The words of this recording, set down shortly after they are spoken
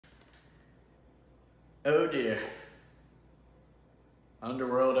Oh dear.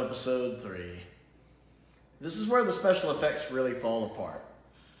 Underworld episode 3. This is where the special effects really fall apart,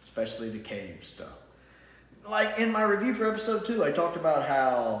 especially the cave stuff. Like in my review for episode 2, I talked about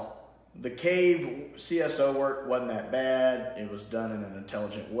how the cave CSO work wasn't that bad. It was done in an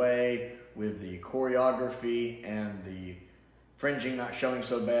intelligent way with the choreography and the fringing not showing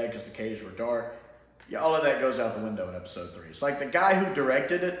so bad because the caves were dark. Yeah, all of that goes out the window in episode 3. It's like the guy who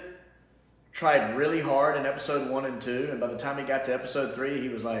directed it tried really hard in episode 1 and 2, and by the time he got to episode 3, he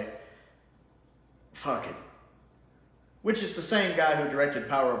was like, fuck it. Which is the same guy who directed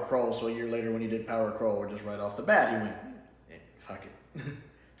Power of Prowl, so a year later when he did Power of Prowl, just right off the bat, he went, fuck it.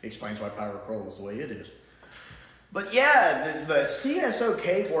 Explains why Power of Prowl is the way it is. But yeah, the CSO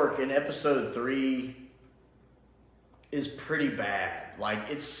cave work in episode 3 is pretty bad. Like,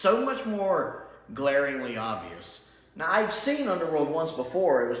 it's so much more glaringly obvious. Now, I'd seen Underworld once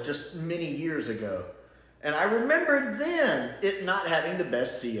before. It was just many years ago. And I remembered then it not having the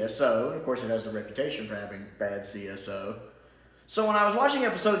best CSO. And of course, it has the reputation for having bad CSO. So when I was watching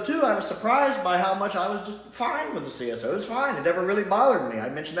episode 2, I was surprised by how much I was just fine with the CSO. It was fine. It never really bothered me. I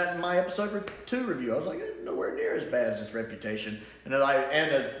mentioned that in my episode 2 review. I was like, it's nowhere near as bad as its reputation and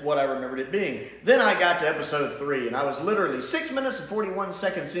what I remembered it being. Then I got to episode 3, and I was literally 6 minutes and 41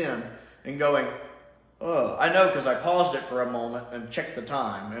 seconds in and going, oh, I know because I paused it for a moment and checked the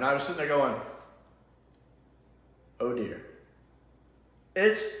time. And I was sitting there going, oh dear.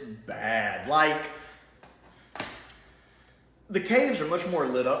 It's bad. Like, the caves are much more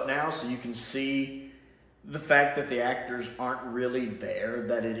lit up now, so you can see the fact that the actors aren't really there,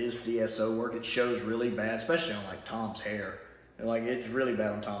 that it is CSO work. It shows really bad, especially on, like, Tom's hair. And, like, it's really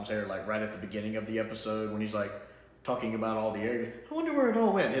bad on Tom's hair, like, right at the beginning of the episode when he's, like, talking about all the areas. I wonder where it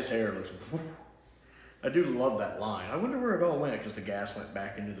all went. His hair looks... I do love that line. I wonder where it all went, because the gas went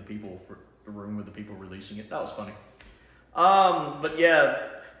back into the room with the people releasing it. That was funny. But, yeah,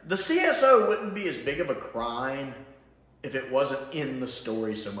 the CSO wouldn't be as big of a crime if it wasn't in the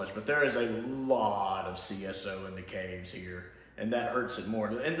story so much, but there is a lot of CSO in the caves here, and that hurts it more.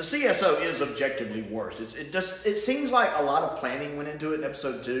 And the CSO is objectively worse. It seems like a lot of planning went into it in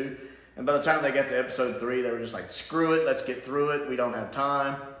episode 2, and by the time they got to episode 3, they were just like, screw it, let's get through it, we don't have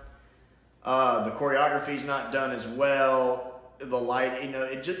time. The choreography's not done as well. The light,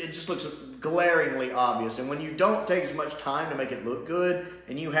 it just looks glaringly obvious, and when you don't take as much time to make it look good,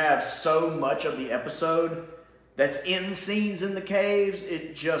 and you have so much of the episode that's in scenes in the caves,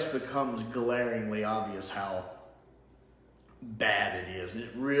 it just becomes glaringly obvious how bad it is. And it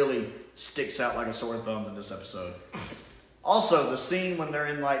really sticks out like a sore thumb in this episode. Also, the scene when they're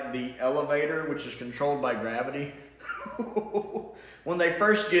in, like, the elevator, which is controlled by gravity. When they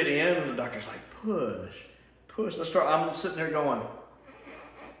first get in, and the doctor's like, push. I'm sitting there going.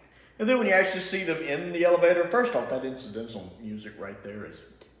 And then when you actually see them in the elevator, first off, that incidental music right there is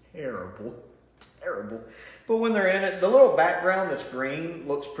terrible. Terrible. But when they're in it, the little background that's green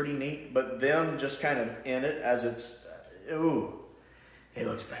looks pretty neat, but them just kind of in it as it's, ooh, it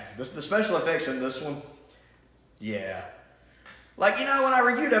looks bad. The special effects in this one, yeah. Like, when I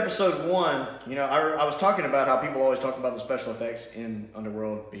reviewed episode 1, I was talking about how people always talk about the special effects in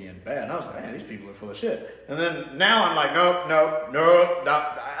Underworld being bad. And I was like, man, these people are full of shit. And then now I'm like, nope.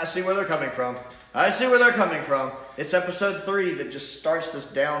 I see where they're coming from. It's episode 3 that just starts this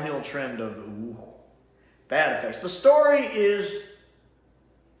downhill trend of, ooh, bad effects. The story is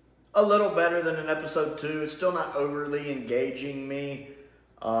a little better than in episode 2. It's still not overly engaging me.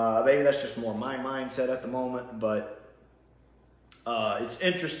 Maybe that's just more my mindset at the moment, but it's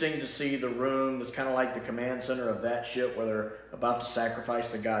interesting to see the room that's kind of like the command center of that ship where they're about to sacrifice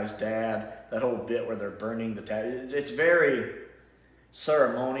the guy's dad. That whole bit where they're burning the dad. It's very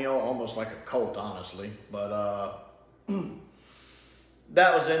ceremonial, almost like a cult, honestly. But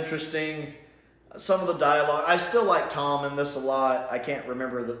that was interesting. Some of the dialogue, I still like Tom in this a lot. I can't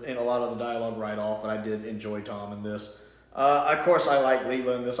remember in a lot of the dialogue right off, but I did enjoy Tom in this. Of course, I like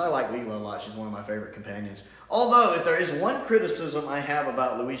Leela in this. I like Leela a lot. She's one of my favorite companions. Although, if there is one criticism I have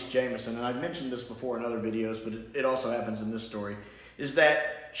about Louise Jameson, and I've mentioned this before in other videos, but it also happens in this story, is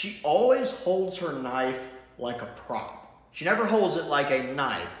that she always holds her knife like a prop. She never holds it like a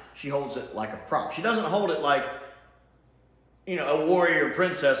knife. She holds it like a prop. She doesn't hold it like, a warrior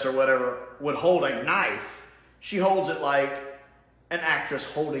princess or whatever would hold a knife. She holds it like an actress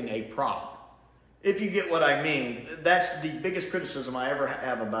holding a prop. If you get what I mean, that's the biggest criticism I ever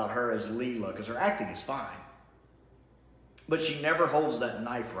have about her as Leela, because her acting is fine. But she never holds that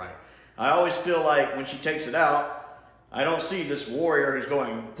knife right. I always feel like when she takes it out, I don't see this warrior who's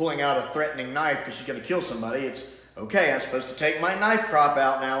pulling out a threatening knife because she's going to kill somebody. It's, okay, I'm supposed to take my knife prop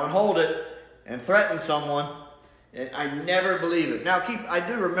out now and hold it. and threaten someone. And I never believe it. Now, I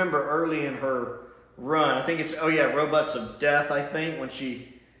do remember early in her run, I think it's, Robots of Death, I think, when she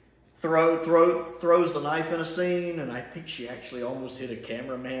throws the knife in a scene, and I think she actually almost hit a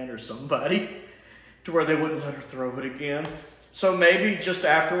cameraman or somebody to where they wouldn't let her throw it again. So maybe just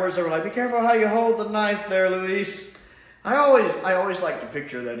afterwards they were like, be careful how you hold the knife there, Luis. I always like to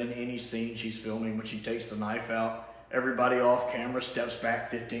picture that in any scene she's filming, when she takes the knife out, everybody off camera steps back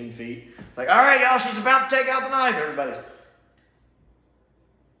 15 feet. Like, all right, y'all, she's about to take out the knife. Everybody's.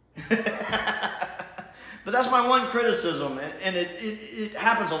 But that's my one criticism, and it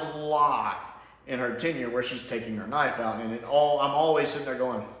happens a lot in her tenure where she's taking her knife out, and I'm always sitting there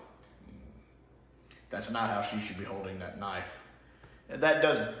going, that's not how she should be holding that knife. And that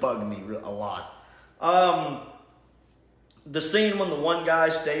does bug me a lot. The scene when the one guy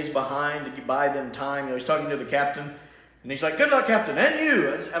stays behind to buy them time, he's talking to the captain, and he's like, good luck, Captain, and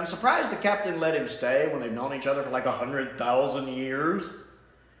you. I'm surprised the captain let him stay when they've known each other for like 100,000 years.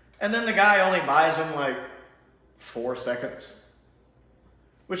 And then the guy only buys him like 4 seconds.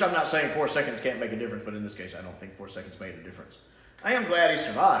 Which I'm not saying 4 seconds can't make a difference, but in this case, I don't think 4 seconds made a difference. I am glad he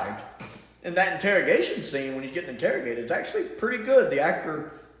survived. And that interrogation scene, when he's getting interrogated, it's actually pretty good. The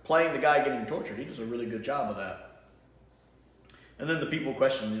actor playing the guy getting tortured, he does a really good job of that. And then the people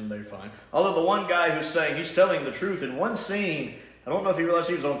questioning him, they're fine. Although the one guy who's saying he's telling the truth in one scene, I don't know if he realized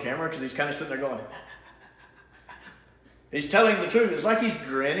he was on camera because he's kind of sitting there going, he's telling the truth. It's like he's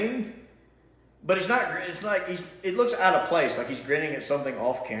grinning, but he's not. It's like it looks out of place, like he's grinning at something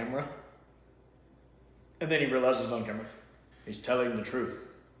off camera. And then he realizes he's on camera. He's telling the truth.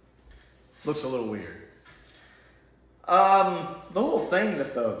 Looks a little weird. The little thing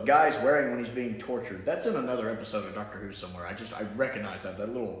that the guy's wearing when he's being tortured, that's in another episode of Doctor Who somewhere. I recognize that. That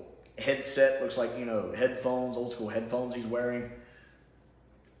little headset looks like, headphones, old school headphones he's wearing.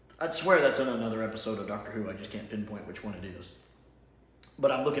 I swear that's in another episode of Doctor Who. I just can't pinpoint which one it is.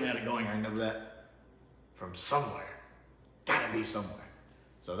 But I'm looking at it going, I know that from somewhere. Gotta be somewhere.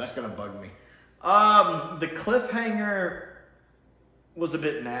 So that's gonna bug me. The cliffhanger was a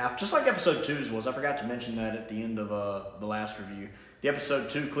bit naff, just like episode 2's was. I forgot to mention that at the end of the last review. The episode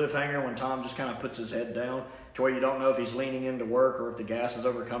 2 cliffhanger, when Tom just kind of puts his head down to where you don't know if he's leaning into work or if the gas is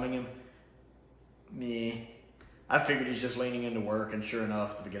overcoming him. Meh. I figured he's just leaning into work, and sure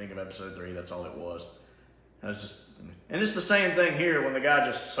enough, at the beginning of episode 3, that's all it was. And it's the same thing here when the guy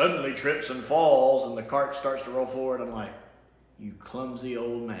just suddenly trips and falls and the cart starts to roll forward. I'm like, you clumsy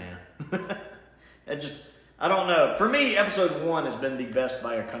old man. I don't know. For me, episode 1 has been the best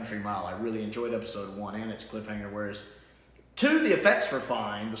by a country mile. I really enjoyed episode 1 and its cliffhanger, whereas 2, the effects were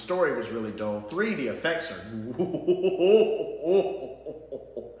fine. The story was really dull. 3, the effects are...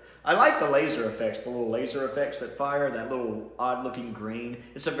 I like the laser effects, the little laser effects that fire, that little odd-looking green.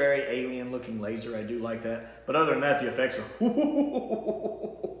 It's a very alien-looking laser. I do like that. But other than that, the effects are...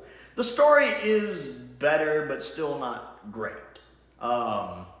 The story is better, but still not great.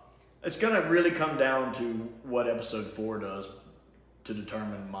 It's going to really come down to what episode 4 does to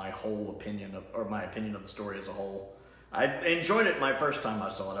determine my whole opinion my opinion of the story as a whole. I enjoyed it my first time I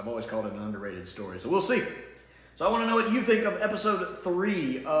saw it. I've always called it an underrated story, so we'll see. So I want to know what you think of episode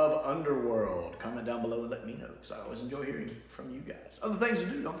 3 of Underworld. Comment down below and let me know, because I always enjoy hearing from you guys. Other things to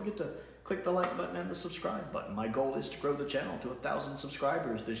do, don't forget to click the like button and the subscribe button. My goal is to grow the channel to 1,000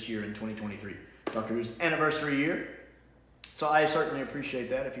 subscribers this year in 2023. Doctor Who's anniversary year. So I certainly appreciate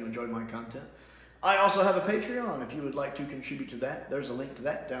that if you enjoyed my content. I also have a Patreon if you would like to contribute to that. There's a link to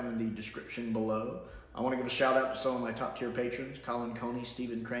that down in the description below. I want to give a shout out to some of my top tier patrons, Colin Coney,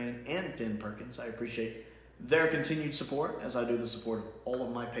 Stephen Crane, and Finn Perkins. I appreciate their continued support, as I do the support of all of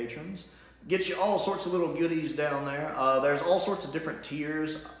my patrons. Get you all sorts of little goodies down there. There's all sorts of different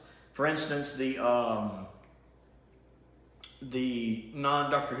tiers. For instance, the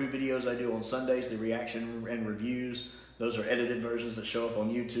non-Doctor Who videos I do on Sundays, the reaction and reviews, those are edited versions that show up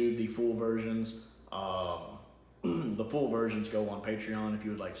on YouTube. The full versions, go on Patreon if you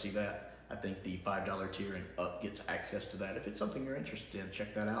would like to see that. I think the $5 tier and up gets access to that. If it's something you're interested in,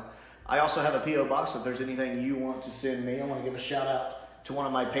 check that out. I also have a P.O. box if there's anything you want to send me. I want to give a shout out to one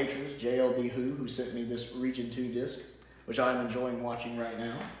of my patrons, JLBWHO, who sent me this Region 2 disc, which I'm enjoying watching right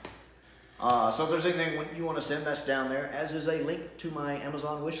now. So if there's anything you want to send, that's down there, as is a link to my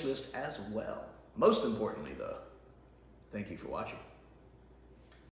Amazon wish list as well. Most importantly, though, thank you for watching.